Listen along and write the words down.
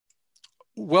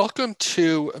Welcome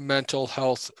to Mental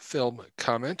Health Film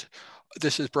Comment.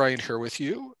 This is Brian here with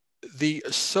you. The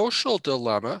Social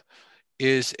Dilemma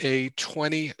is a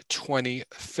 2020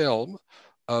 film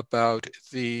about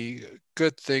the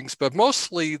good things, but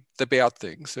mostly the bad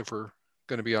things, if we're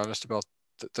going to be honest about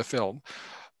the film,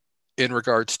 in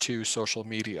regards to social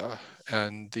media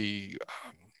and the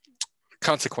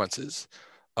consequences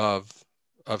of,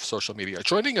 of social media.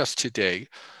 Joining us today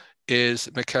is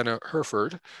McKenna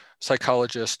Herford,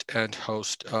 psychologist and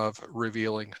host of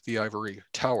Revealing the Ivory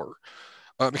Tower.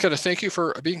 McKenna, thank you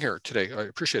for being here today. I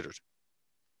appreciate it.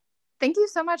 Thank you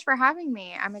so much for having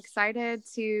me. I'm excited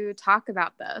to talk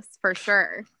about this for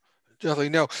sure. Definitely.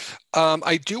 No,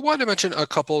 I do want to mention a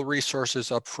couple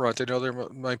resources up front. I know there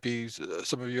might be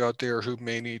some of you out there who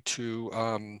may need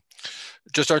to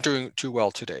just aren't doing too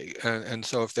well today, and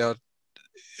so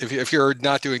if you're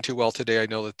not doing too well today, I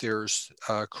know that there's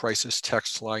a crisis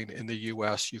text line in the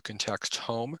U.S. You can text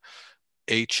HOME,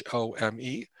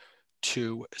 HOME,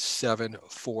 to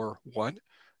 741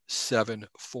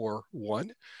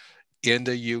 741. In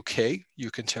the UK, you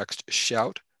can text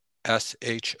SHOUT,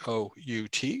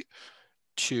 SHOUT,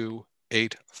 to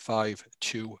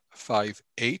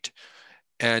 85258.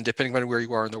 And depending on where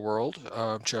you are in the world,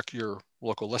 check your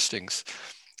local listings,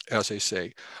 as they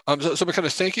say. So McKenna,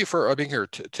 thank you for being here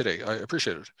today. I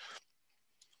appreciate it.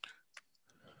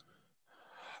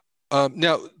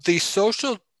 Now, the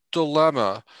social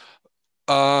dilemma.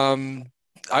 Um,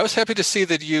 I was happy to see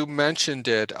that you mentioned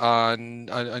it on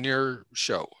your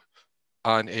show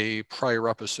on a prior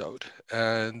episode.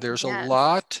 And there's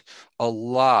Yes, a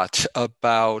lot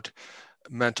about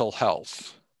mental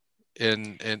health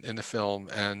in the film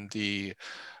and the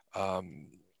um,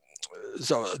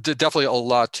 so definitely a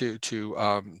lot to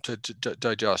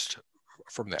digest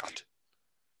from that.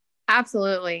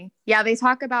 absolutely. Yeah, they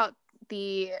talk about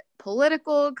the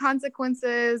political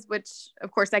consequences, which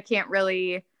of course I can't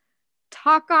really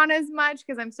talk on as much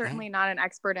because I'm Mhm. certainly not an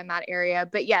expert in that area.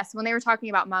 But yes, when they were talking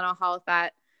about mental health,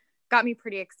 that got me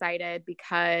pretty excited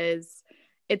because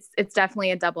it's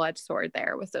definitely a double-edged sword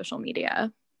there with social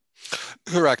media.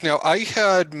 Correct. Now, I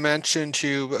had mentioned to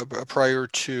you prior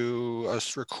to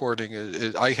us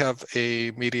recording, I have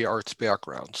a media arts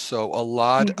background. So a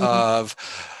lot Mm-hmm. of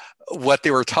what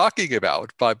they were talking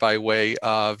about by way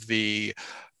of the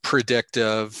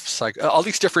predictive psych, all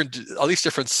these different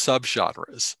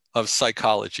subgenres of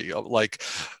psychology, like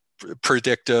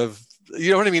predictive,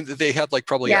 you know what I mean? They had like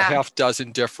probably a Yeah. half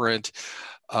dozen different,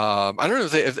 I don't know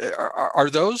if are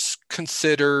those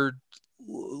considered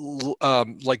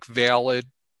like valid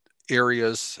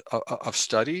areas of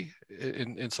study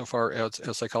in insofar as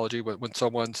psychology when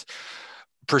someone's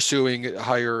pursuing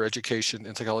higher education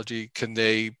in psychology, can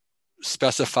they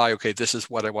specify, okay, this is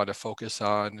what I want to focus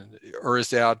on, or is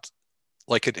that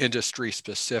like an industry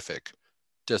specific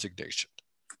designation?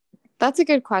 That's a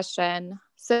good question.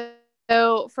 So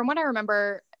from what I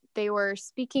remember, they were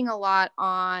speaking a lot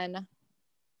on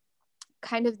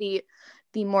kind of the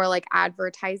more like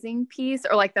advertising piece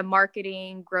or like the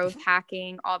marketing, growth Mhm,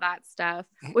 hacking, all that stuff,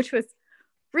 mhm, which was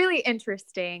really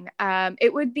interesting.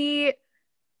 It would be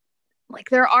like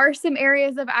there are some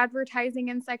areas of advertising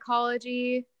in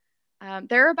psychology.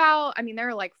 There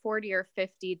are like 40 or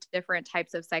 50 different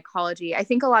types of psychology. I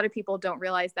think a lot of people don't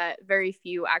realize that very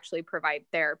few actually provide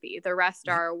therapy. The rest mhm,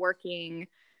 are working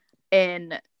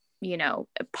in,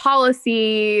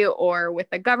 policy or with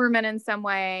the government in some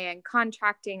way and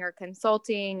contracting or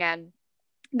consulting. And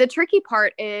the tricky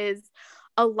part is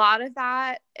a lot of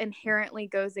that inherently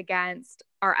goes against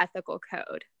our ethical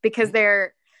code because mhm,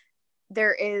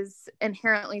 there is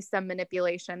inherently some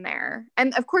manipulation there.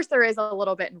 And of course, there is a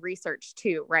little bit in research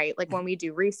too, right? Like mhm, when we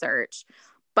do research,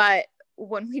 but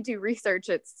when we do research,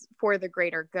 it's for the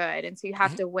greater good. And so you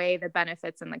have mhm, to weigh the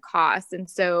benefits and the costs. And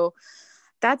so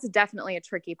that's definitely a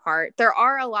tricky part. There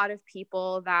are a lot of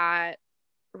people that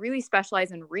really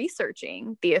specialize in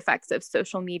researching the effects of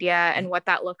social media and mhm, what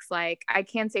that looks like. I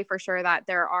can say for sure that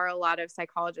there are a lot of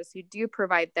psychologists who do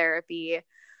provide therapy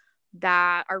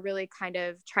that are really kind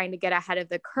of trying to get ahead of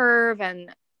the curve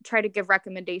and try to give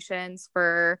recommendations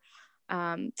for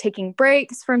taking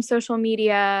breaks from social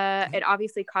media. mhm, It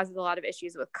obviously causes a lot of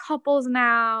issues with couples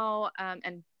now,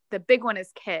 and the big one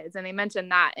is kids. And they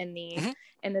mentioned that mhm.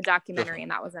 in the documentary, Definitely.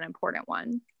 and that was an important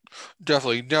one.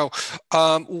 Definitely. Now,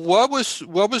 what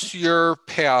was your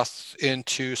path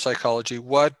into psychology?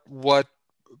 What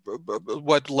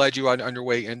led you on your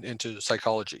way into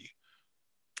psychology?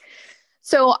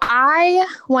 So I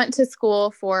went to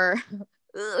school for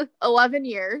 11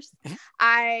 years. Mhm,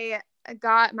 I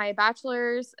got my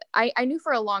bachelor's. I knew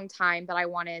for a long time that I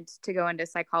wanted to go into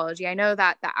psychology. I know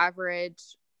that the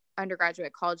average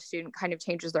undergraduate college student kind of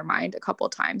changes their mind a couple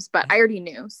of times, but I already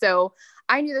knew. So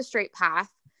I knew the straight path.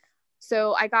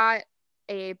 So I got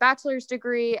a bachelor's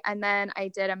degree, and then I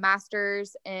did a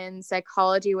master's in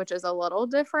psychology, which is a little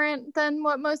different than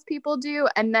what most people do.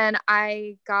 And then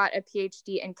I got a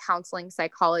PhD in counseling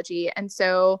psychology. And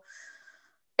so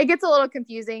it gets a little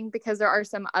confusing because there are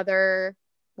some other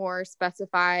more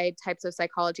specified types of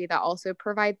psychology that also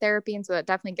provide therapy. And so that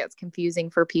definitely gets confusing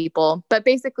for people. But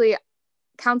basically,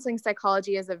 counseling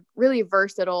psychology is a really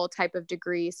versatile type of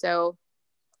degree. So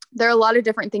there are a lot of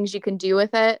different things you can do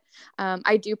with it.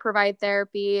 I do provide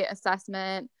therapy,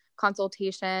 assessment,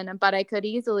 consultation, but I could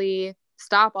easily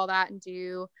stop all that and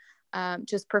do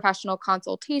just professional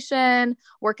consultation,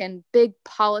 work in big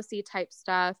policy type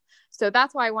stuff. So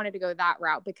that's why I wanted to go that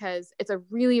route, because it's a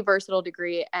really versatile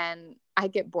degree and I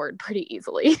get bored pretty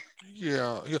easily.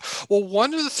 Yeah, yeah. Well,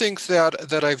 one of the things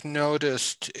that I've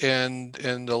noticed in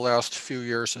the last few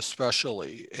years,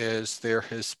 especially, is there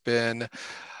has been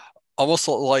almost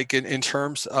like in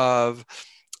terms of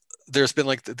there's been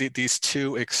like these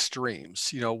two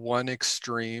extremes. One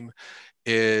extreme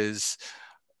is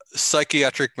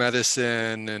psychiatric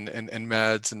medicine and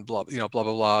meds and blah blah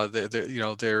blah.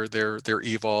 They're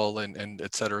evil and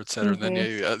et cetera, et cetera. And then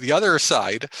the other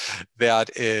side,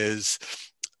 that is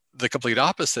the complete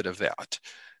opposite of that,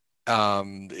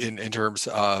 in terms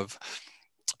of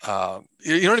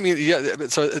you know what I mean? Yeah.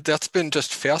 So that's been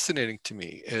just fascinating to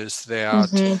me, is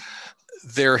that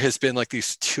there has been like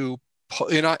these two,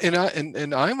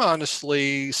 and I'm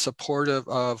honestly supportive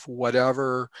of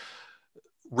whatever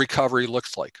recovery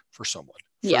looks like for someone.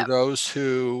 For those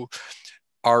who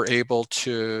are able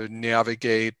to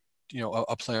navigate,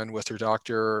 a plan with their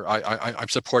doctor, I'm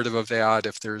supportive of that.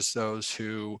 If there's those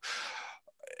who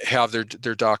have their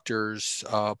doctor's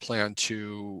plan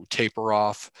to taper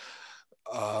off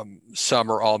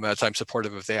some or all meds, I'm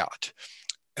supportive of that.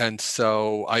 And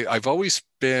so I've always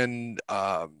been,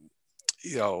 so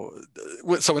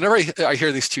whenever I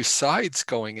hear these two sides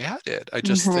going at it, I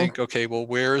just think, okay, well,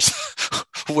 where's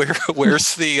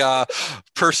the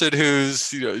person who's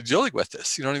dealing with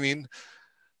this? You know what I mean?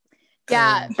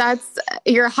 Yeah,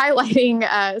 you're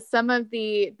highlighting some of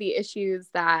the issues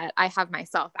that I have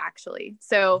myself, actually.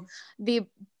 So the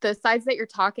sides that you're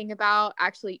talking about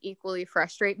actually equally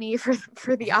frustrate me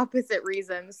for the opposite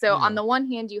reasons. So on the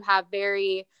one hand, you have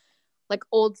very like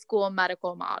old school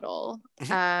medical model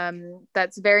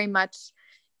that's very much,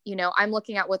 I'm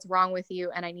looking at what's wrong with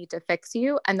you and I need to fix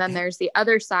you. And then there's the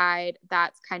other side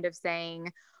that's kind of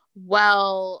saying,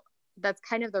 well, that's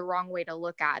kind of the wrong way to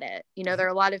look at it. There are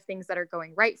a lot of things that are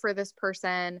going right for this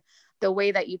person. The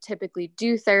way that you typically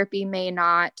do therapy may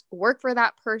not work for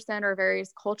that person or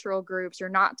various cultural groups. You're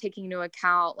not taking into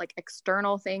account like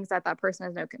external things that person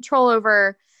has no control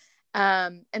over.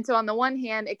 And so on the one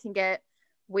hand, it can get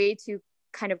way too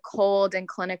kind of cold and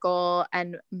clinical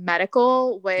and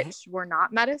medical, which we're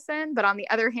not medicine. But on the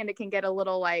other hand, it can get a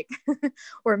little like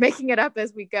we're making it up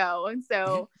as we go. And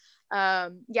so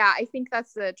I think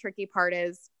that's the tricky part,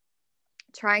 is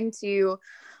trying to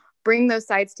bring those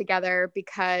sides together,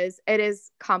 because it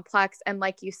is complex. And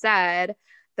like you said,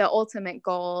 the ultimate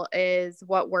goal is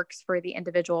what works for the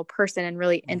individual person and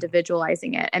really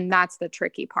individualizing it. And that's the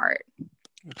tricky part.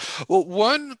 Well,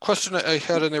 one question I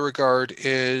had in that regard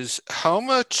is, how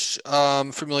much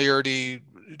familiarity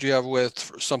do you have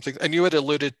with something, and you had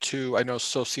alluded to, I know,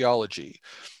 sociology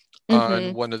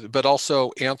on one of but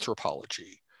also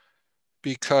anthropology.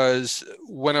 Because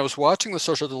when I was watching The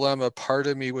Social Dilemma, part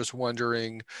of me was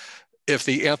wondering if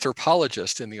the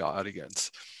anthropologist in the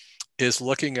audience is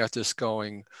looking at this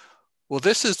going, well,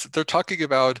 they're talking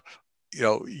about,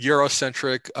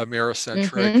 Eurocentric,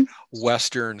 Americentric,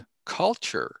 Western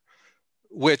culture,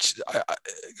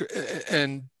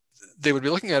 and they would be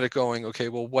looking at it going, okay,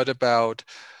 well, what about,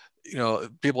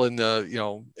 people in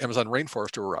the, Amazon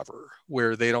rainforest or wherever,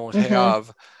 where they don't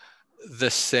have the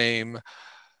same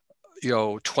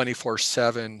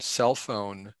 24/7 cell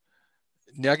phone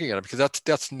nagging at them, because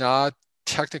that's not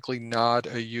technically not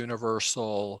a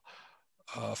universal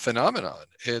phenomenon.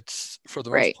 It's for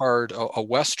the most part a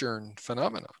Western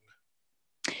phenomenon.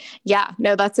 Yeah,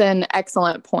 no, that's an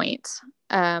excellent point.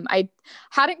 I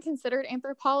hadn't considered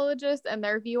anthropologists and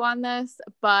their view on this,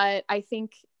 but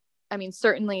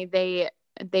certainly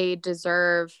they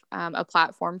deserve a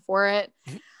platform for it.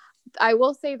 I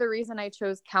will say the reason I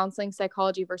chose counseling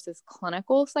psychology versus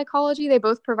clinical psychology, they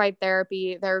both provide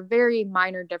therapy. There are very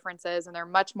minor differences and they're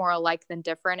much more alike than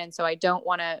different. And so I don't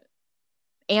want to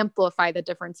amplify the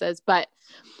differences, but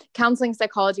counseling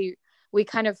psychology, we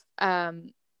kind of,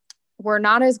 we're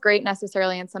not as great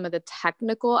necessarily in some of the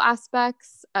technical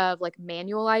aspects of like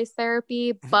manualized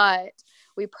therapy, but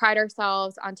we pride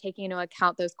ourselves on taking into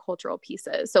account those cultural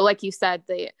pieces. So like you said,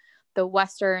 the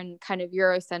Western kind of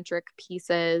Eurocentric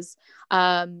pieces,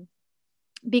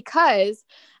 because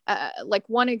like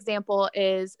one example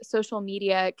is social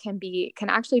media can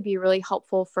actually be really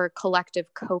helpful for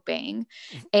collective coping.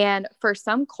 And for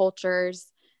some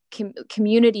cultures,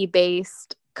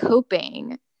 community-based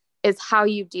coping is how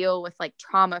you deal with like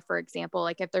trauma, for example.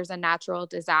 Like if there's a natural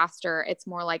disaster, it's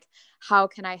more like, how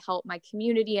can I help my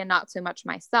community and not so much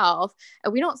myself?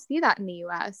 And we don't see that in the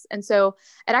US. And so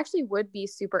it actually would be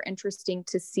super interesting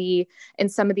to see in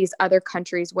some of these other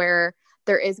countries where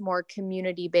there is more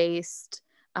community-based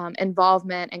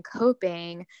involvement and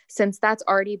coping, since that's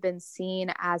already been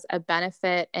seen as a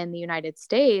benefit in the United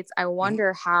States. I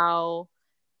wonder how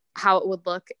it would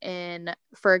look in,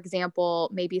 for example,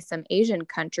 maybe some Asian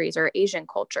countries or Asian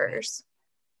cultures.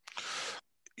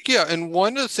 Yeah, and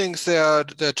one of the things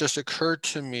that just occurred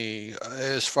to me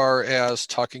as far as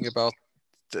talking about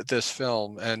this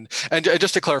film, and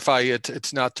just to clarify,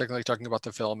 it's not technically talking about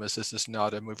the film, as this is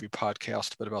not a movie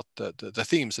podcast, but about the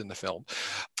themes in the film,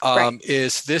 Right.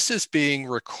 is this is being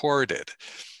recorded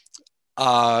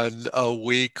on a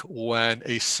week when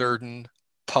a certain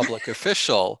public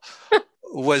official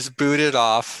was booted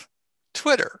off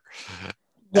Twitter.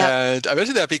 Yep. And I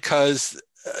mention that because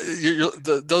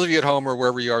those of you at home or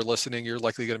wherever you are listening, you're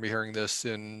likely going to be hearing this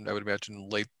in, I would imagine,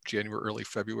 late January, early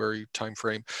February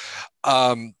timeframe.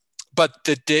 But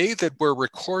the day that we're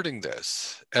recording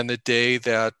this and the day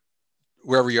that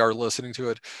wherever you are listening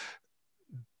to it,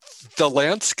 the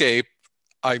landscape,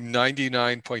 I'm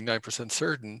 99.9%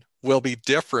 certain, will be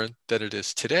different than it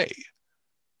is today.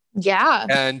 Yeah.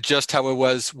 And just how it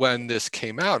was when this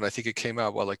came out. And I think it came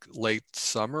out, like late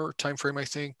summer timeframe, I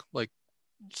think, like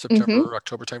September,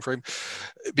 October timeframe,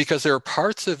 because there are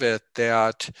parts of it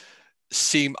that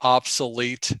seem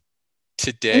obsolete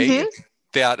today,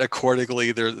 that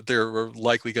accordingly there are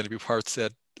likely going to be parts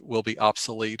that will be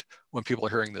obsolete when people are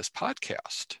hearing this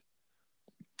podcast.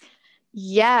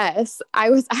 Yes, I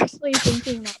was actually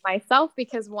thinking that myself,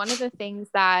 because one of the things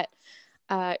that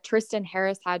Tristan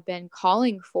Harris had been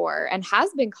calling for and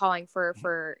has been calling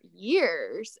for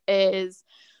years is,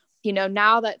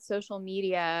 now that social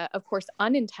media, of course,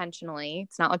 unintentionally,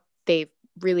 it's not like they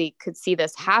really could see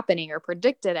this happening or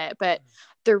predicted it, but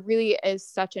there really is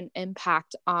such an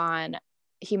impact on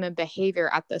human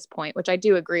behavior at this point, which I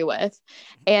do agree with.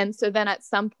 And so then at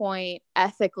some point,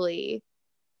 ethically,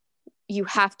 you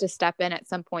have to step in at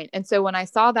some point. And so when I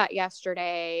saw that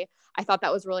yesterday, I thought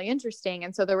that was really interesting.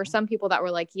 And so there were some people that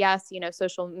were like, yes,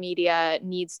 social media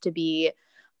needs to be,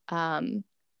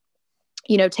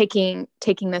 taking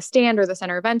the stand or this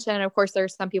intervention. And of course,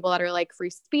 there's some people that are like free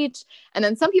speech. And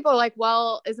then some people are like,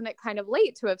 well, isn't it kind of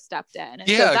late to have stepped in? And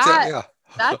so Exactly. Yeah.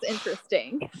 That's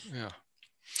interesting. Yeah.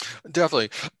 Definitely,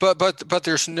 but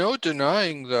there's no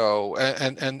denying, though,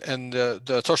 and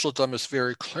the social dilemma is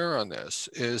very clear on this,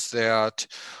 is that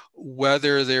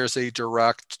whether there's a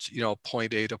direct,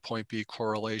 point A to point B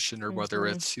correlation, or whether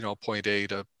it's, point A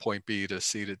to point B to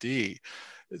C to D,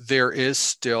 there is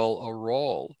still a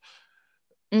role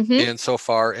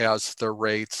insofar as the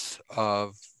rates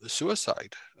of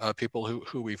suicide, people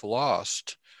who we've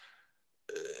lost,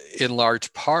 in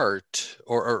large part,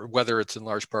 or whether it's in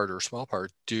large part or small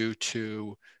part, due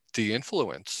to the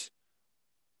influence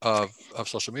of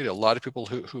social media. A lot of people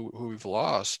who we've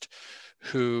lost,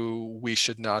 who we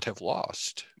should not have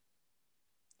lost.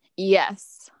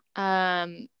 Yes,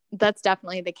 that's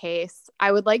definitely the case.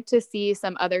 I would like to see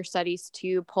some other studies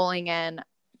too, pulling in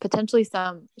potentially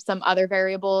some other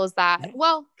variables that,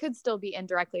 well, could still be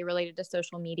indirectly related to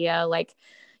social media, like,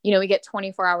 we get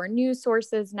 24-hour news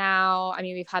sources now. I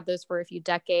mean, we've had those for a few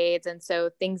decades. And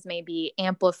so things may be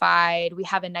amplified. We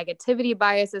have a negativity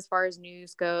bias as far as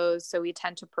news goes. So we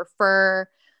tend to prefer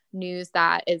news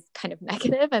that is kind of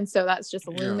negative. And so that's just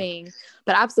looming. Yeah.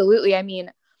 But absolutely, I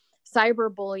mean,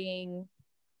 cyberbullying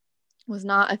was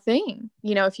not a thing,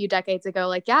 a few decades ago.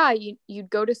 Like, yeah, you'd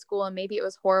go to school and maybe it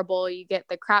was horrible. You get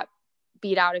the crap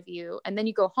beat out of you and then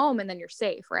you go home and then you're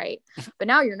safe, right? But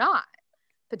now you're not.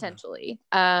 Potentially.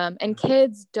 And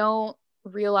kids really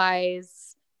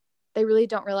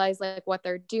don't realize like what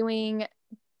they're doing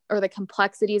or the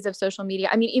complexities of social media.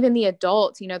 I mean, even the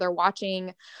adults, they're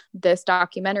watching this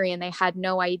documentary and they had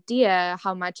no idea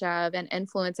how much of an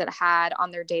influence it had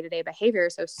on their day-to-day behavior.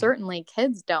 So certainly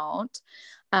kids don't.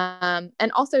 And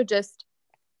also just,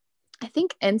 I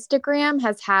think Instagram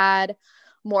has had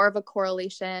more of a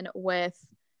correlation with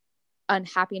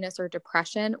unhappiness or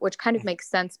depression, which kind of makes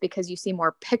sense because you see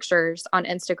more pictures on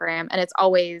Instagram and it's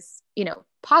always,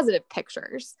 positive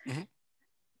pictures. Mm-hmm.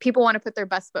 People want to put their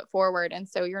best foot forward. And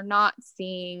so you're not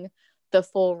seeing the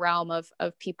full realm of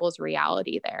people's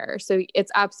reality there. So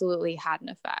it's absolutely had an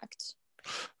effect.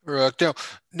 Right.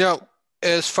 Now,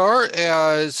 as far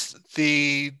as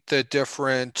the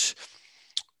different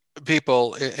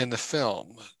people in the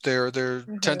film, there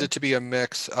tended to be a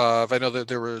mix of. I know that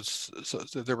there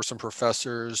were some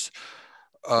professors.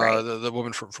 Right. The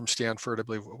woman from Stanford, I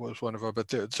believe, was one of them. But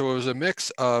so it was a mix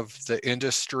of the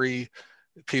industry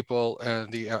people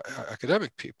and the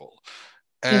academic people.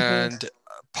 Mm-hmm. And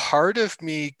part of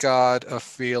me got a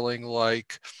feeling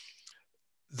like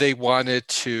they wanted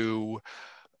to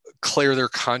clear their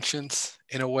conscience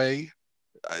in a way.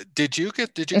 Did you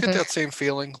get Mm-hmm. that same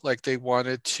feeling like they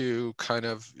wanted to kind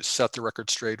of set the record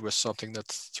straight with something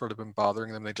that's sort of been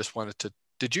bothering them? They just wanted to.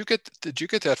 Did you get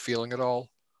that feeling at all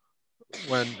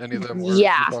when any of them were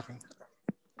Yeah, talking?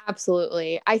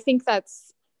 absolutely. I think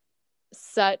that's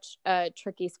such a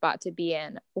tricky spot to be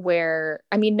in where,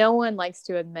 I mean, no one likes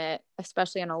to admit,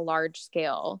 especially on a large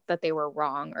scale, that they were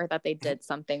wrong or that they Mhm, did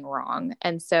something wrong.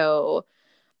 And so,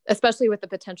 especially with the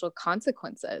potential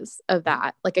consequences of mhm,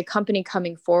 that, like a company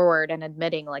coming forward and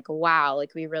admitting, like, wow,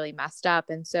 like we really messed up.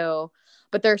 And so,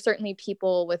 but there are certainly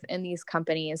people within these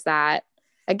companies that,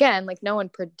 again, like no one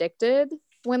predicted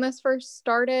when this first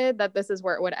started that this is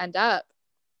where it would end up.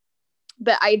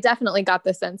 But I definitely got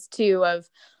the sense too of,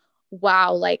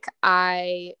 wow, like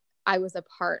I was a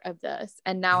part of this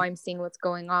and now mhm, I'm seeing what's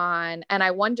going on. And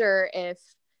I wonder if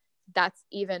that's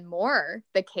even more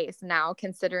the case now,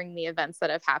 considering the events that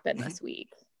have happened mhm. this week.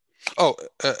 Oh,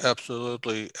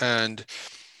 absolutely, and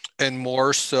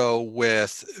more so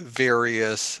with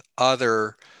various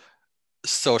other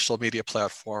social media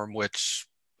platform, which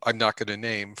I'm not going to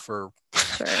name for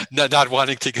Sure. not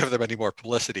wanting to give them any more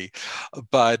publicity,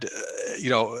 but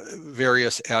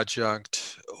various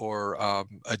adjunct or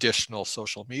additional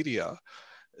social media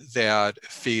that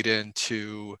feed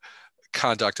into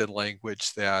conduct and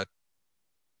language that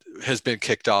has been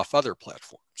kicked off other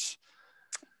platforms.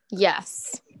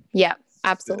 Yes. Yeah,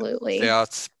 absolutely.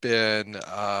 That's been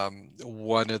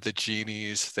one of the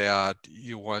genies that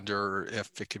you wonder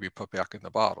if it can be put back in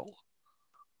the bottle.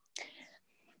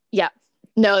 Yeah.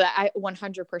 No, that I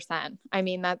 100%. I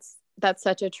mean, that's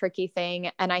such a tricky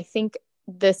thing. And I think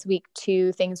this week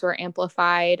too, things were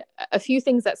amplified. A few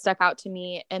things that stuck out to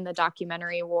me in the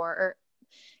documentary were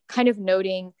kind of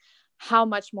noting how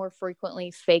much more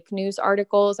frequently fake news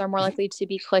articles are more Mhm. likely to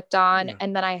be clicked on. Yeah.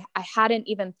 And then I hadn't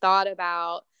even thought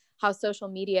about how social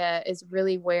media is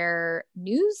really where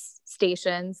news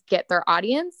stations get their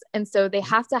audience. And so they Mhm.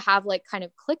 have to have like kind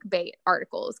of clickbait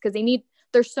articles because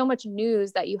there's so much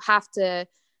news that you have to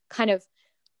kind of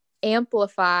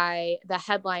amplify the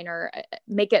headline or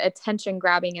make it attention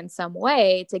grabbing in some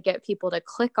way to get people to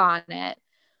click on it.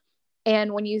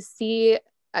 And when you see,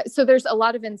 so there's a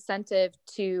lot of incentive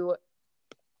to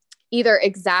either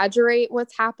exaggerate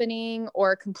what's happening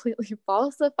or completely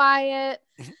falsify it.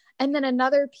 Mhm. And then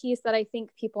another piece that I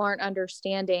think people aren't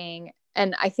understanding,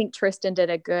 and I think Tristan did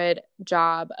a good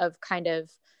job of kind of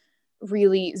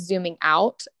really zooming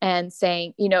out and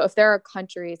saying, if there are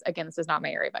countries, again, this is not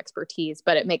my area of expertise,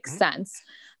 but it makes Mhm. sense.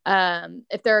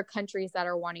 If there are countries that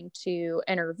are wanting to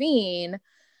intervene,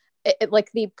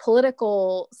 like the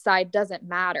political side doesn't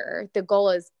matter. The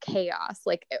goal is chaos,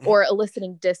 like, Mhm. or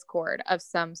eliciting discord of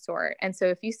some sort. And so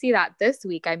if you see that this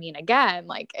week, I mean, again,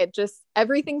 like it just,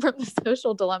 everything from the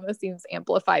social dilemma seems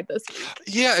amplified this week.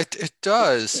 Yeah, it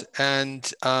does.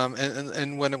 And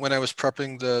when I was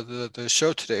prepping the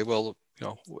show today, well,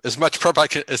 as much prep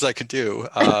as I can do,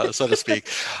 so to speak.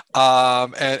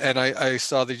 And I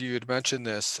saw that you had mentioned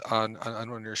this on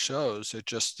one of your shows. It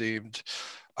just seemed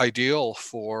ideal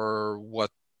for what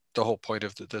the whole point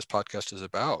of this podcast is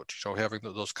about. Having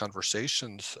those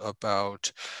conversations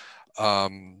about,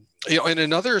 and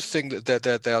another thing that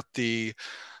the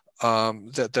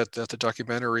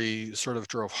documentary sort of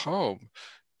drove home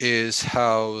is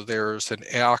how there's an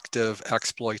active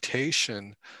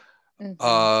exploitation Mm-hmm.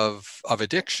 of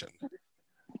addiction.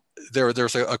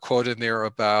 There's a quote in there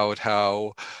about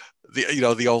how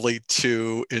the only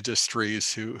two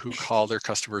industries who call their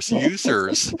customers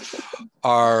users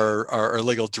are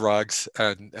illegal drugs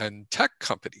and tech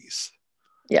companies.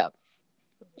 Yeah.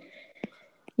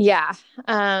 Yeah.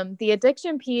 The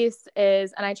addiction piece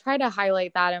is, and I try to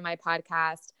highlight that in my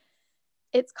podcast,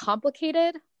 it's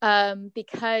complicated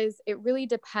because it really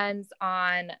depends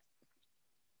on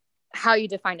how you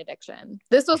define addiction.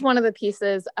 This was one of the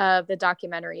pieces of the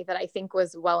documentary that I think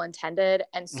was well intended,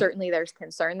 and certainly there's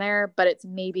concern there, but it's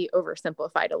maybe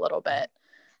oversimplified a little bit.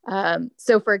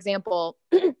 So for example,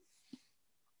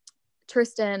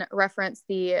 Tristan referenced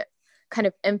the kind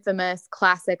of infamous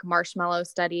classic marshmallow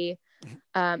study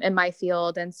in my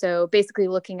field. And so basically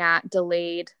looking at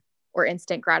delayed or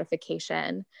instant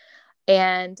gratification.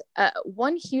 And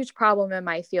one huge problem in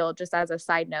my field, just as a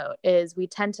side note, is we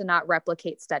tend to not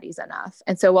replicate studies enough.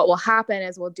 And so what will happen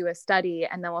is we'll do a study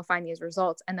and then we'll find these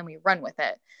results and then we run with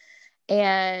it.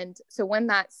 And so when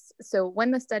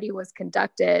the study was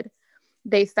conducted,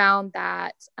 they found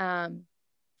that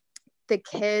the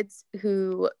kids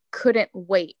who couldn't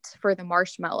wait for the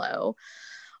marshmallow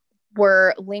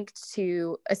were linked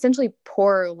to essentially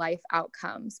poor life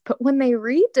outcomes. But when they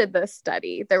redid this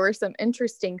study, there were some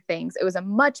interesting things. It was a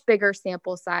much bigger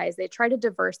sample size. They tried to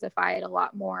diversify it a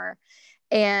lot more.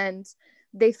 And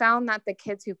they found that the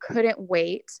kids who couldn't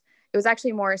wait, it was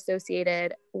actually more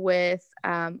associated with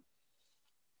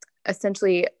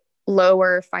essentially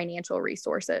lower financial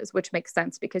resources, which makes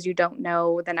sense because you don't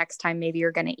know the next time maybe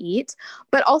you're going to eat.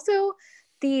 But also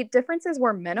the differences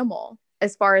were minimal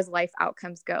as far as life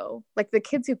outcomes go. Like the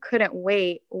kids who couldn't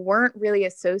wait weren't really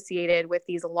associated with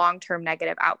these long-term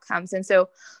negative outcomes. And so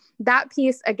that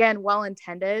piece, again,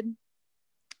 well-intended,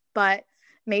 but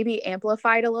maybe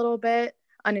amplified a little bit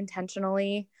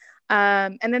unintentionally.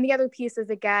 And then the other piece is,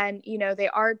 again, they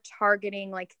are targeting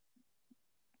like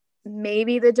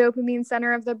maybe the dopamine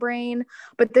center of the brain,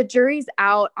 but the jury's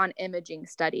out on imaging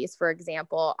studies, for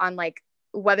example, on like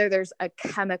whether there's a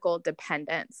chemical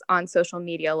dependence on social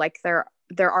media, like there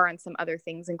are on some other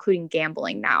things, including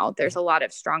gambling now. There's a lot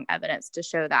of strong evidence to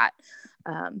show that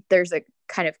there's a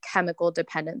kind of chemical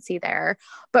dependency there.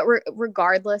 But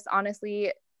regardless,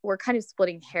 honestly, we're kind of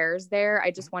splitting hairs there.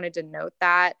 I just wanted to note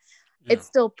that. Yeah. It's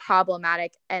still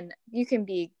problematic, and you can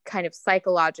be kind of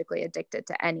psychologically addicted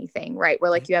to anything, right? Where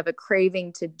like you have a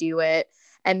craving to do it.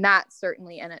 And that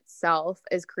certainly in itself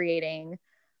is creating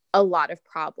a lot of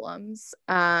problems.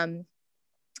 And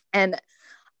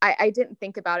I didn't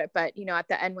think about it, but, at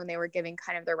the end when they were giving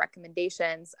kind of their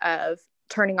recommendations of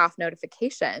turning off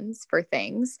notifications for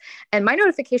things, and my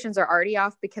notifications are already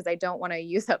off because I don't want to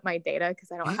use up my data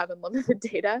because I don't have unlimited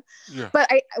data. Yeah. But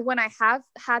when I have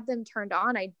had them turned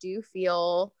on, I do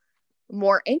feel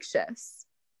more anxious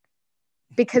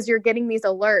because you're getting these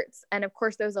alerts. And of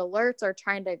course, those alerts are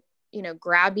trying to,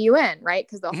 grab you in, right?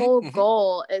 Because the whole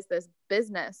goal is this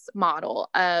business model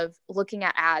of looking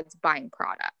at ads, buying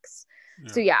products.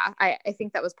 Yeah. So yeah, I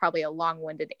think that was probably a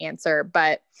long-winded answer,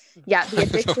 but yeah, the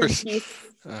addiction piece,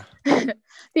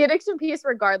 the addiction piece,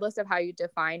 regardless of how you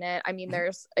define it, I mean,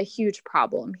 there's a huge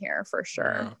problem here for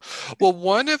sure. Yeah. Well,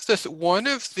 one of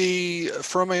the,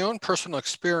 from my own personal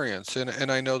experience,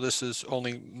 and I know this is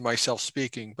only myself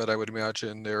speaking, but I would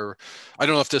imagine I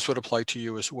don't know if this would apply to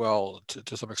you as well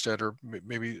to some extent, or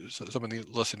maybe some of the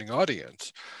listening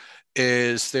audience,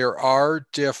 is there are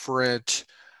different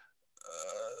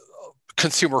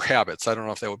consumer habits. I don't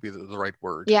know if that would be the right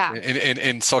word. Yeah.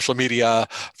 In social media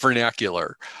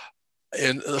vernacular.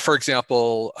 And for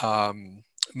example,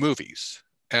 movies.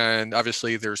 And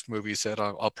obviously there's movies that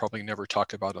I'll probably never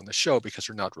talk about on the show because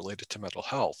they're not related to mental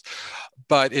health.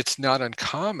 But it's not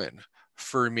uncommon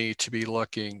for me to be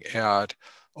looking at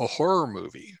a horror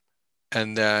movie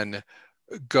and then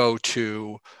go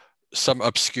to some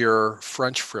obscure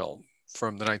French film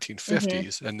from the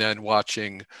 1950s and then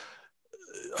watching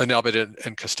an Abbott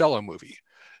and Costello movie,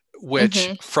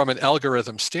 which from an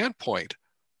algorithm standpoint,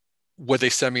 would they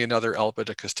send me another Abbott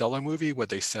and Costello movie? Would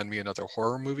they send me another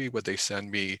horror movie? Would they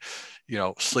send me,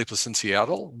 Sleepless in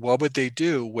Seattle? What would they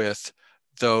do with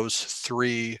those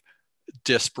three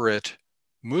disparate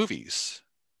movies?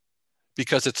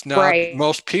 Because it's not, right.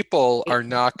 Most people are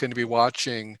not going to be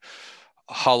watching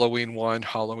Halloween 1,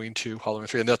 Halloween 2, Halloween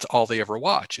 3, and that's all they ever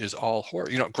watch is all horror.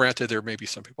 Granted, there may be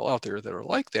some people out there that are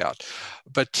like that,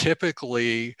 but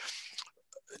typically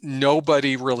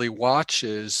nobody really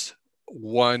watches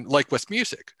one, like with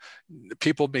music.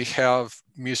 People may have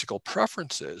musical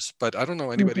preferences, but I don't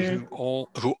know anybody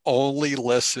who only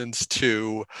listens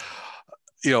to,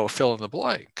 fill in the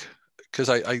blank. Because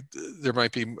there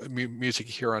might be music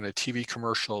here on a TV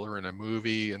commercial or in a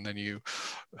movie, and then you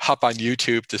hop on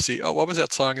YouTube to see, what was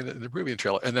that song in the movie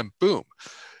trailer? And then boom,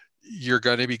 you're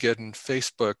going to be getting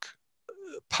Facebook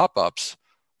pop-ups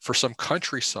for some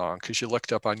country song because you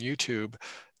looked up on YouTube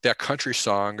that country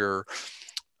song or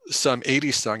some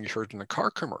 80s song you heard in a car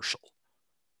commercial.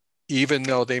 Even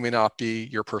though they may not be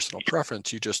your personal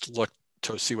preference, you just looked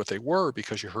to see what they were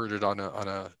because you heard it on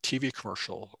a TV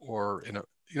commercial or in a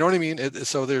You know what I mean?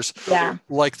 So there's Yeah.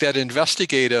 like that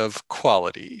investigative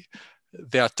quality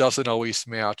that doesn't always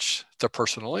match the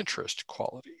personal interest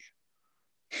quality.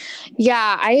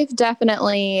 Yeah, I've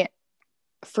definitely,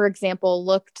 for example,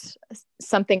 looked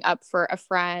something up for a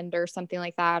friend or something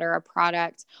like that, or a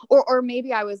product, or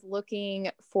maybe I was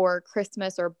looking for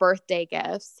Christmas or birthday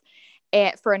gifts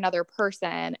for another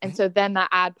person. And Mm-hmm. so then that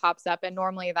ad pops up, and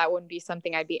normally that wouldn't be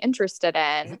something I'd be interested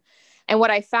Mm-hmm. in. And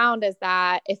what I found is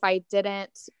that if I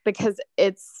didn't, because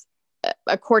it's,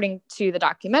 according to the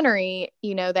documentary,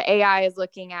 the AI is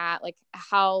looking at like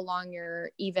how long you're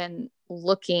even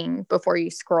looking before you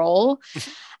scroll.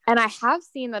 And I have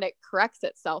seen that it corrects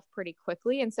itself pretty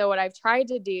quickly. And so what I've tried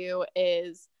to do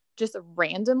is just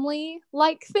randomly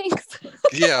like things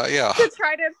Yeah, yeah. to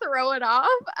try to throw it off.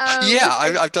 Yeah,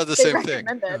 Because I've done the they same thing.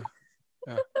 recommended.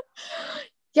 Yeah.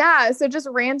 Yeah, so just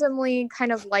randomly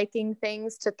kind of liking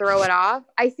things to throw it off.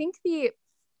 I think the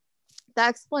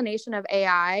explanation of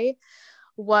AI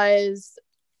was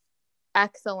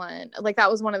excellent. Like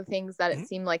that was one of the things that Mm-hmm. it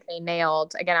seemed like they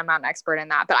nailed. Again, I'm not an expert in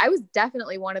that, but I was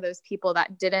definitely one of those people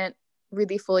that didn't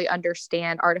really fully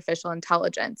understand artificial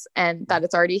intelligence and that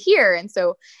it's already here. And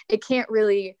so it can't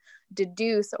really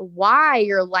deduce why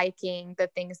you're liking the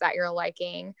things that you're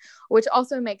liking, which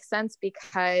also makes sense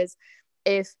because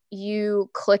if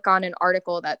you click on an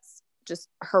article that's just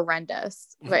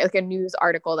horrendous, Mm-hmm. right? Like a news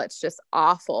article that's just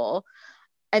awful,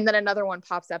 and then another one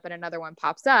pops up and another one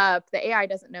pops up, the AI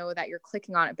doesn't know that you're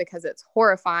clicking on it because it's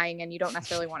horrifying and you don't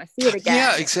necessarily want to see it again.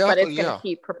 Yeah, But exactly. it's going to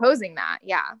keep proposing that.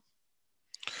 Yeah.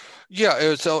 Yeah,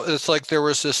 it's like there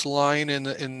was this line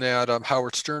in that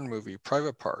Howard Stern movie,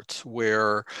 Private Parts,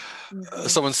 where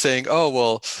someone's saying, "Oh,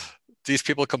 well, these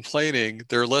people complaining,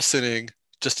 they're listening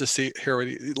just to hear what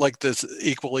like this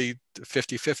equally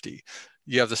 50-50.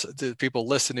 You have the people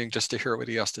listening just to hear what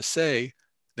he has to say,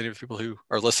 then you have people who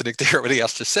are listening to hear what he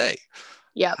has to say."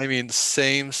 Yep. I mean,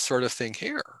 same sort of thing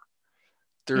here.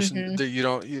 There's you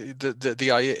don't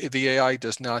the AI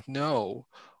does not know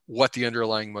what the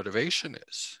underlying motivation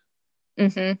is.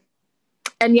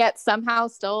 And yet somehow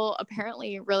still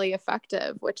apparently really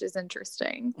effective, which is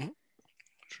interesting.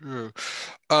 True.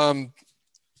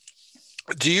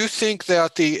 Do you think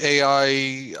that the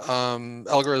AI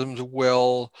algorithms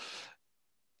will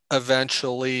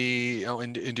eventually,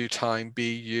 in due time,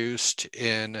 be used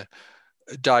in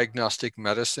diagnostic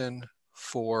medicine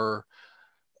for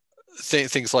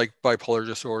things like bipolar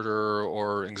disorder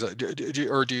or anxiety?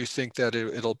 Or do you think that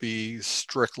it'll be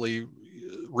strictly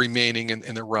remaining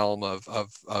in the realm of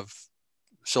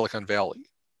Silicon Valley?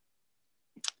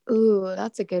 Ooh,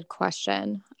 that's a good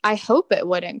question. I hope it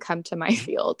wouldn't come to my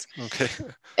field. Okay.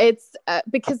 It's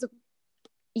because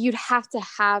you'd have to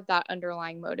have that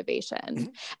underlying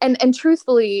motivation. And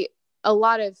truthfully, a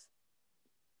lot of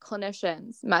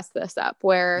clinicians mess this up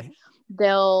where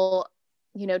they'll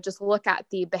just look at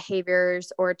the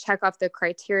behaviors or check off the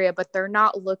criteria, but they're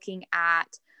not looking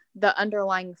at the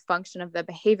underlying function of the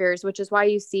behaviors, which is why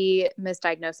you see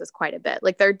misdiagnosis quite a bit.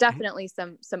 Like there are definitely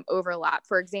some overlap.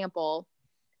 For example,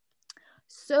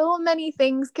 so many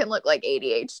things can look like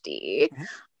ADHD.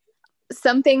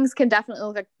 Some things can definitely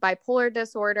look like bipolar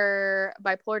disorder.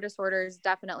 Bipolar disorder is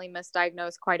definitely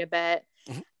misdiagnosed quite a bit.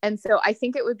 And so I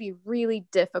think it would be really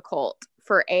difficult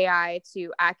for AI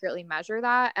to accurately measure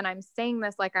that. And I'm saying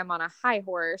this like I'm on a high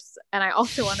horse. And I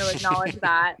also want to acknowledge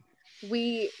that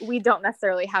we don't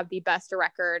necessarily have the best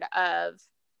record of,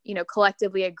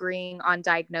 collectively agreeing on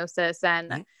diagnosis.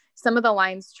 And some of the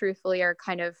lines truthfully are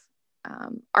kind of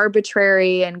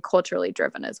arbitrary and culturally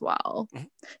driven as well.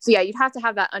 So yeah, you'd have to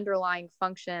have that underlying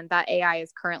function that AI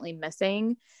is currently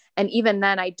missing. And even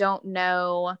then, I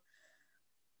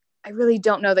really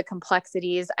don't know the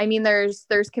complexities. I mean, there's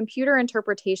computer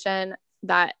interpretation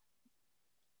that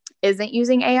isn't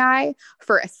using AI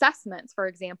for assessments, for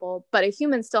example, but a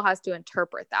human still has to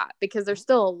interpret that because there's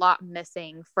still a lot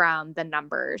missing from the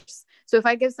numbers. So if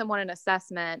I give someone an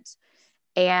assessment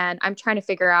and I'm trying to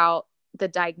figure out the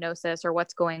diagnosis or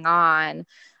what's going on,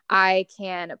 I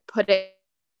can put it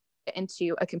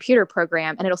into a computer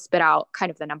program and it'll spit out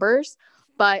kind of the numbers.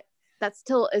 But that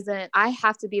still isn't, I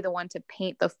have to be the one to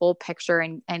paint the full picture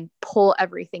and pull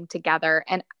everything together.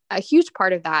 And a huge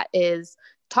part of that is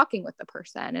talking with the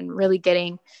person and really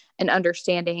getting an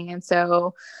understanding. And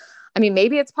so, I mean,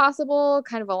 maybe it's possible,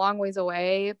 kind of a long ways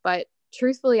away, but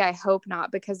truthfully, I hope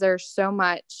not, because there's so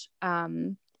much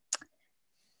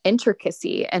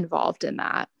intricacy involved in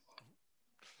that.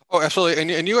 Oh,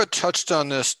 absolutely. And you had touched on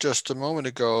this just a moment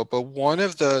ago, but one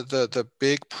of the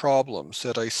big problems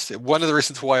that I see, one of the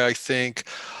reasons why I think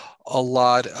a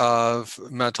lot of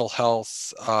mental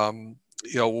health, why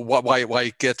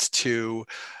it gets to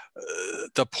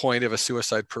the point of a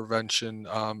suicide prevention,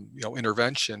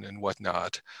 intervention and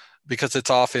whatnot, because it's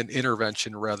often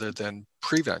intervention rather than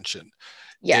prevention,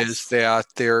 is Yes. that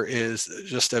there is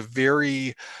just a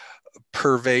very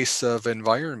pervasive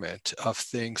environment of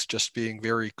things just being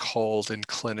very cold and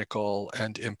clinical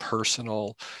and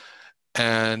impersonal.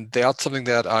 And that's something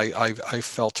that I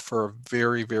felt for a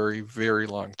very, very, very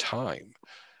long time.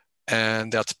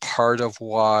 And that's part of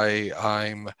why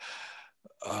I'm,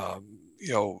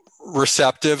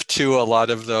 receptive to a lot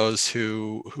of those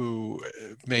who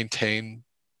maintain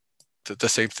the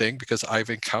same thing, because I've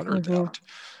encountered Mm-hmm. that.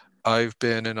 I've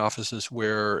been in offices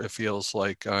where it feels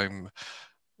like I'm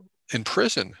in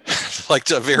prison, like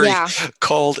a very Yeah.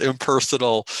 cold,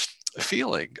 impersonal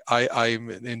feeling. I'm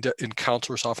in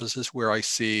counselors' offices where I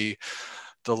see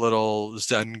the little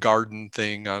Zen garden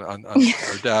thing on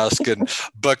their desk, and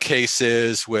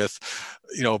bookcases with,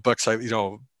 books,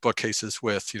 bookcases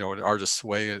with, an artist's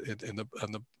way in the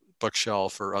on the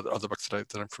bookshelf, or other books that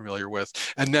I'm familiar with.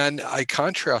 And then I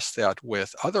contrast that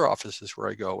with other offices where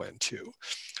I go into,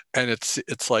 and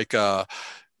it's like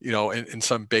in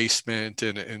some basement,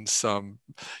 in some,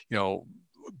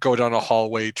 go down a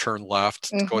hallway, turn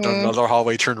left, go down Mm-hmm. another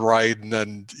hallway, turn right, and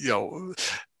then,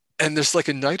 and there's like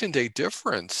a night and day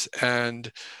difference.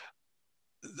 And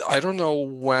I don't know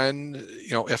when,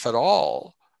 if at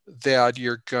all, that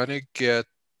you're gonna get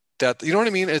that, you know what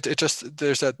I mean? It just,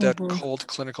 there's that Mm-hmm. cold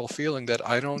clinical feeling that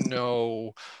I don't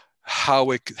know how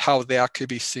that could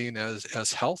be seen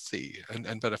as healthy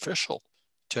and beneficial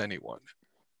to anyone.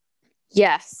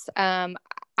 Yes.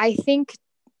 I think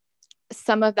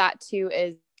some of that too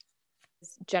is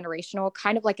generational,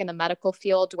 kind of like in the medical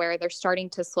field where they're starting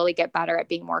to slowly get better at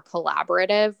being more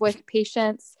collaborative with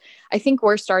patients. I think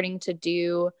we're starting to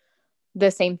do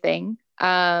the same thing.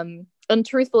 And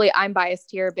truthfully, I'm biased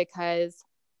here because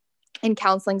in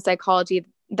counseling psychology,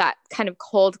 that kind of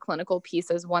cold clinical piece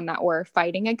is one that we're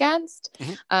fighting against.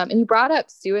 Mm-hmm. And you brought up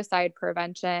suicide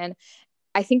prevention.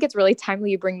 I think it's really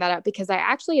timely you bring that up because I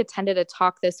actually attended a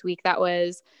talk this week that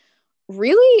was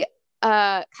really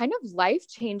kind of life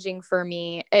changing for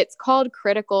me. It's called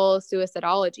Critical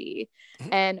Suicidology.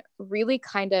 Mm-hmm. And really,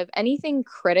 kind of anything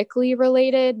critically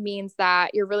related means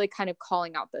that you're really kind of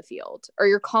calling out the field or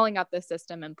you're calling out the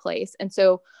system in place. And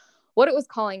so, what it was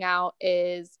calling out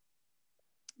is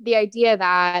the idea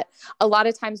that a lot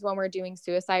of times when we're doing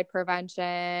suicide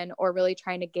prevention or really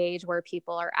trying to gauge where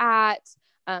people are at,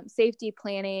 safety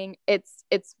planning, it's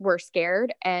we're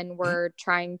scared and we're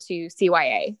trying to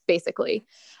CYA basically.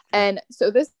 Yeah. And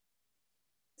so this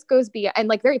goes beyond and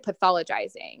like very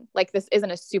pathologizing. Like this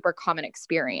isn't a super common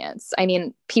experience. I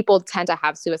mean, people tend to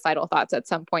have suicidal thoughts at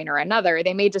some point or another.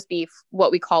 They may just be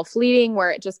what we call fleeting,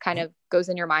 where it just kind of goes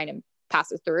in your mind and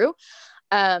passes through.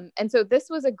 And so this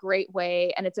was a great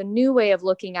way, and it's a new way of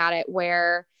looking at it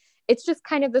where it's just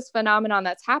kind of this phenomenon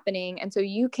that's happening. And so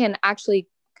you can actually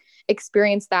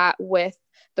experience that with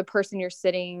the person you're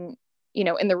sitting,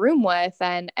 in the room with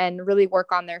and really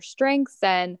work on their strengths.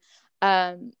 And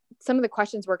some of the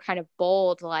questions were kind of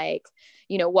bold, like,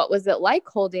 what was it like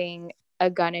holding a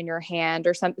gun in your hand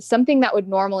or something that would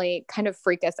normally kind of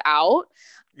freak us out,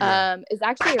 is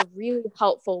actually a really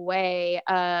helpful way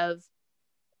of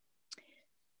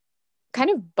kind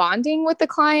of bonding with the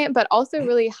client, but also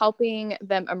really helping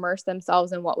them immerse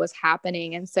themselves in what was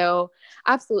happening. And so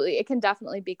absolutely, it can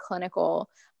definitely be clinical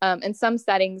in some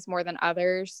settings more than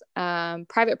others.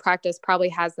 Private practice probably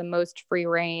has the most free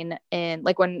reign in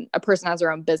like when a person has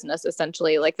their own business,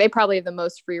 essentially, like they probably have the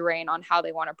most free reign on how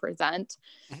they want to present.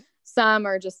 Some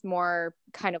are just more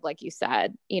kind of like you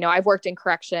said, I've worked in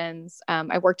corrections.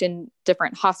 I've worked in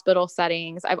different hospital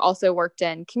settings. I've also worked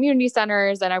in community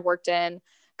centers and I've worked in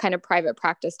kind of private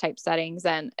practice type settings.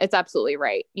 And it's absolutely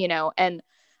right. And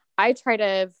I try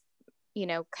to,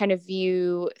 kind of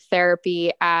view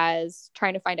therapy as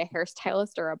trying to find a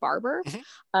hairstylist or a barber,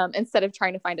 instead of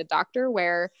trying to find a doctor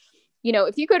where,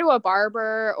 if you go to a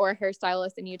barber or a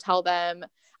hairstylist and you tell them,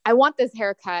 I want this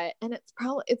haircut and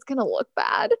it's going to look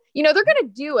bad. They're going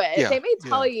to do it. Yeah. They may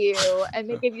tell you and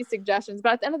may give you suggestions,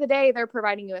 but at the end of the day, they're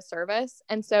providing you a service.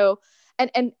 And so,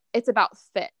 and it's about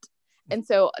fit. And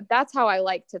so that's how I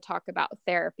like to talk about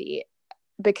therapy,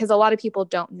 because a lot of people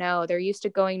don't know. They're used to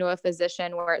going to a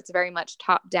physician where it's very much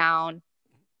top down.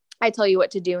 I tell you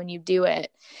what to do and you do it.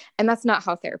 And that's not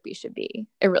how therapy should be.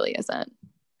 It really isn't.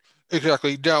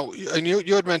 Exactly. Now, and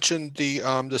you had mentioned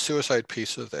the suicide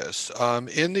piece of this.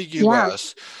 In the Yeah.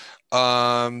 U.S.,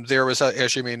 there was,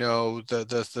 as you may know, the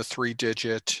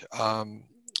 3-digit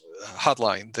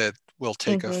hotline that will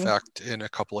take effect in a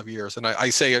couple of years. And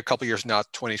I say a couple of years,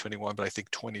 not 2021, but I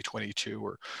think 2022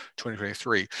 or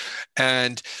 2023.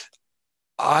 And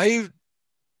I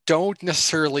don't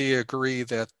necessarily agree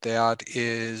that that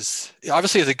is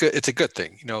obviously it's a good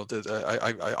thing.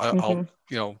 Hmm.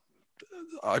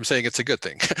 I'm saying it's a good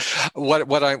thing.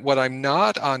 What I'm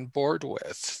not on board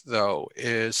with though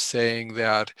is saying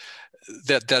that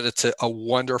it's a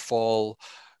wonderful,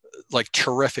 like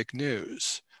terrific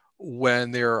news when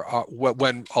there are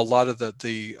when a lot of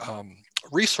the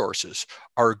resources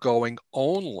are going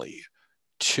only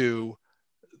to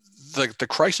the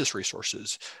crisis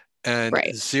resources and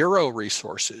Right. zero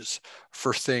resources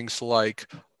for things like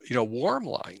warm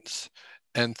lines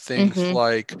and things Hmm.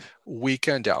 like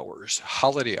weekend hours,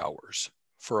 holiday hours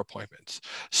for appointments,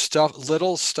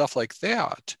 little stuff like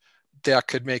that that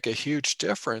could make a huge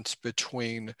difference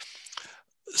between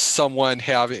someone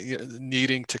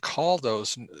needing to call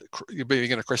those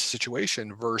being in a crisis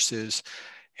situation versus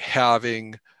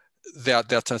having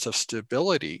that sense of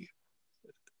stability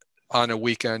on a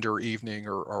weekend or evening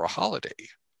or a holiday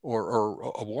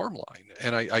or a warm line.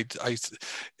 And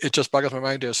it just boggles my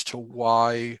mind as to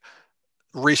why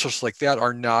resources like that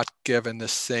are not given the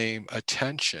same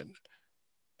attention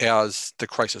as the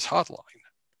crisis hotline.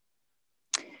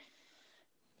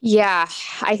 Yeah,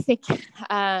 I think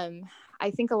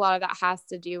I think a lot of that has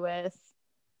to do with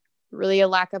really a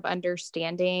lack of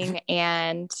understanding.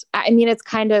 And I mean, it's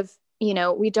kind of,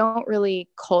 we don't really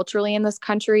culturally in this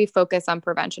country focus on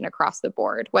prevention across the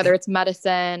board, whether it's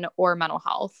medicine or mental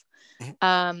health.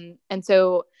 And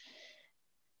so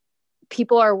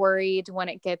people are worried when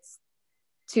it gets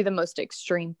to the most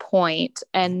extreme point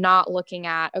and not looking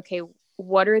at, okay,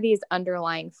 what are these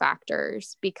underlying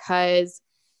factors? Because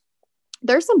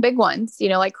there's some big ones,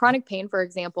 like chronic pain, for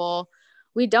example.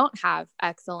 We don't have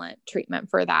excellent treatment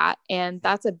for that. And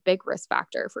that's a big risk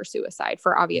factor for suicide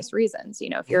for obvious reasons,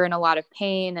 if you're in a lot of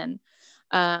pain.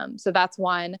 And so that's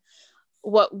one.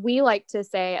 What we like to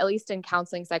say, at least in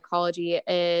counseling psychology,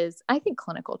 is I think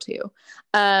clinical too.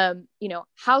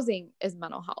 Housing is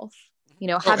mental health.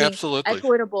 Oh, Having absolutely.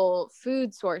 equitable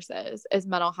food sources is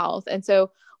mental health. And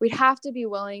so we'd have to be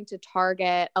willing to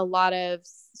target a lot of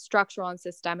structural and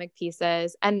systemic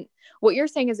pieces. And what you're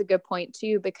saying is a good point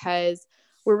too, because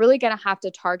we're really going to have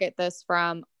to target this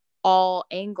from all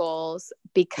angles,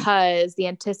 because the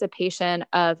anticipation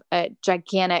of a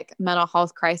gigantic mental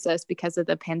health crisis because of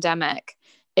the pandemic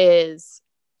is,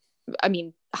 I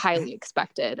mean, highly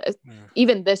expected. Yeah.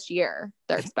 Even this year,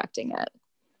 they're expecting it.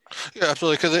 Yeah,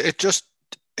 absolutely. Because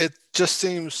it just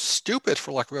seems stupid,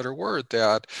 for lack of a better word,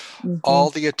 that Mm-hmm.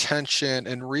 all the attention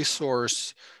and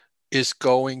resource is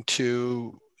going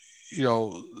to, you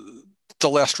know, the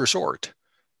last resort.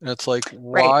 And it's like,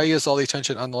 Right. why is all the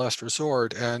attention on the last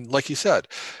resort? And like you said,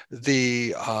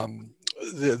 the um,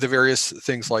 the various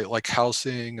things like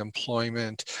housing,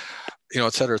 employment,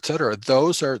 et cetera, et cetera.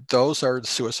 Those are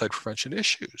suicide prevention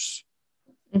issues.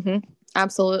 Mm-hmm.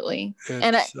 Absolutely.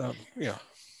 And Yeah.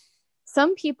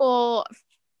 some people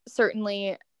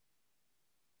certainly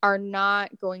are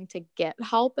not going to get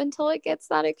help until it gets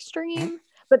that Mhm, extreme.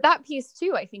 But that piece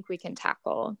too, I think we can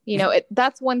tackle. mhm.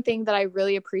 That's one thing that I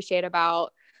really appreciate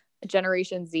about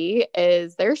Generation Z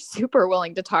is they're super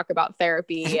willing to talk about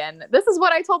therapy. And this is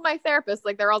what I told my therapist.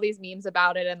 Like there are all these memes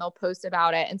about it and they'll post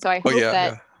about it. And so I Oh hope yeah,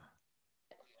 that yeah.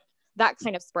 that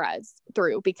kind of spreads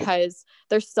through, because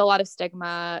there's still a lot of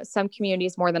stigma, some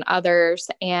communities more than others.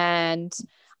 And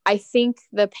I think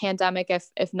the pandemic,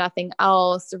 if nothing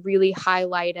else, really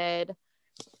highlighted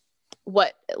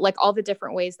what, like, all the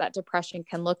different ways that depression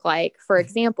can look like. For Mhm.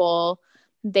 example,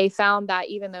 they found that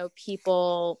even though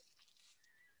people,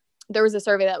 there was a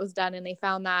survey that was done and they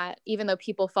found that even though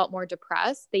people felt more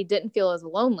depressed, they didn't feel as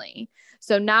lonely.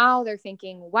 So now they're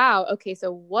thinking, wow, okay,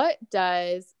 so what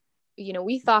does,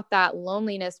 we thought that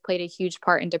loneliness played a huge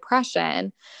part in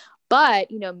depression, but,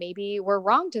 maybe we're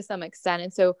wrong to some extent.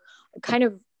 And so kind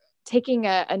of taking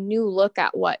a new look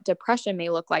at what depression may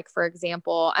look like, for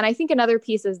example. And I think another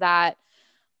piece is that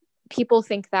people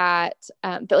think that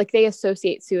like they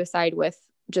associate suicide with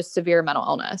just severe mental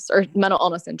illness or mental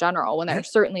illness in general, when there Mhm, are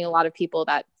certainly a lot of people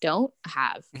that don't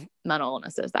have mhm, mental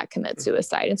illnesses that commit mhm.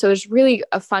 suicide. And so there's really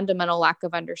a fundamental lack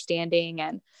of understanding.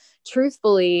 And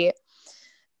truthfully,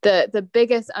 the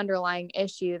biggest underlying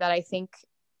issue that I think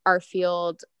our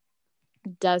field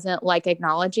doesn't like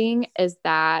acknowledging is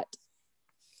that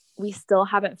we still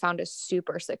haven't found a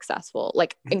super successful,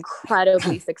 like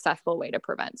incredibly successful way to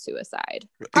prevent suicide.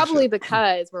 Probably Exactly.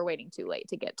 because we're waiting too late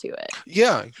to get to it.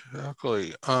 Yeah,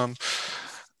 exactly.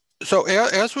 So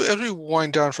as we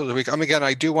wind down for the week, again,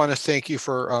 I do want to thank you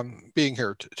for being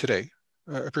here today.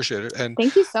 I appreciate it.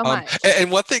 Thank you so much.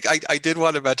 And one thing I did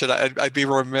want to mention, I'd be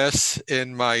remiss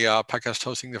in my podcast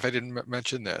hosting if I didn't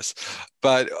mention this,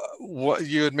 but what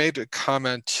you had made a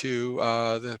comment to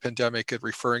the pandemic and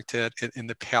referring to it in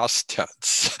the past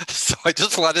tense. So I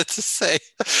just wanted to say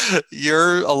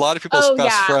you're a lot of people's Oh best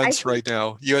yeah, I friends think right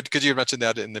now. Because you had mentioned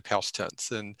that in the past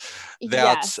tense, and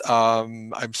that's yes.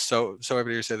 I'm so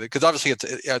happy to say that, because obviously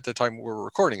it's at the time we're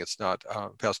recording, it's not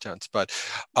past tense, but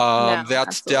No,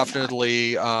 that's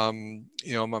absolutely not.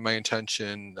 definitely, my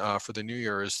intention for the new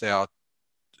year is that,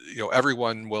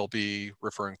 everyone will be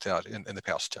referring to that in the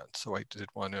past tense. So I did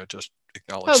want to just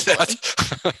acknowledge Hopefully.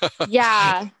 that.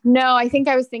 Yeah. No, I think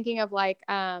I was thinking of like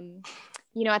at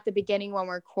the beginning when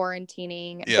we're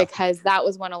quarantining, Yeah, because that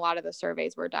was when a lot of the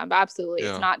surveys were done. But absolutely,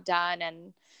 it's yeah. not done.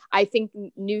 And I think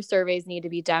new surveys need to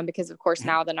be done because, of course, Mhm,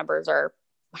 now the numbers are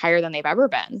higher than they've ever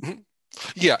been. mhm.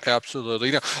 Yeah,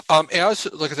 absolutely. As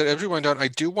like I said, everyone done, I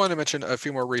do want to mention a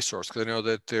few more resources, because I know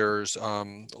that there's a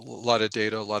lot of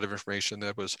data, a lot of information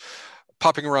that was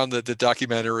popping around the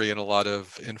documentary, and a lot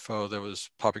of info that was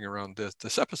popping around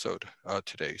this episode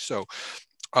today. So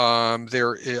I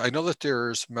know that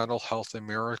there's Mental Health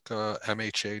America,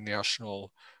 MHA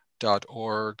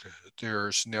National.org.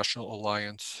 There's National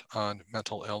Alliance on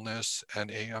Mental Illness,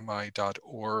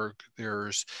 NAMI.org.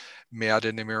 There's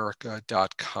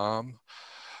madinamerica.com.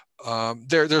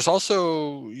 There's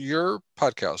also your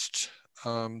podcast,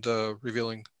 the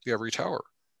Revealing the Ivory Tower,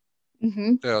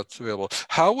 Mm-hmm. that's available.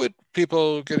 How would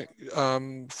people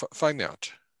find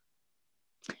that?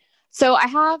 So I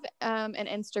have an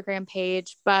Instagram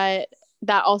page, but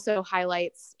that also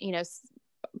highlights,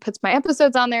 puts my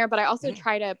episodes on there, but I also Mhm,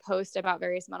 try to post about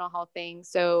various mental health things.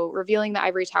 So Revealing the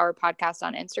Ivory Tower podcast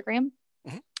on Instagram,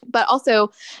 mhm. but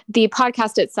also the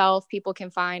podcast itself, people can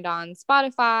find on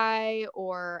Spotify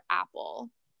or Apple.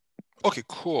 Okay,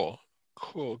 cool.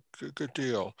 Cool. Good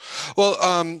deal. Well,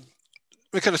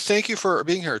 McKenna, thank you for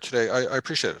being here today. I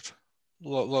appreciate it.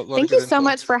 Lot of Thank good you so info.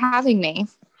 much for having me.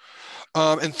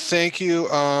 And thank you,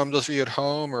 those of you at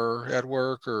home or at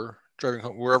work or driving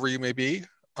home, wherever you may be.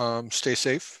 Stay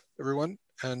safe, everyone,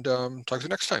 and talk to you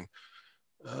next time.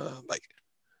 Bye.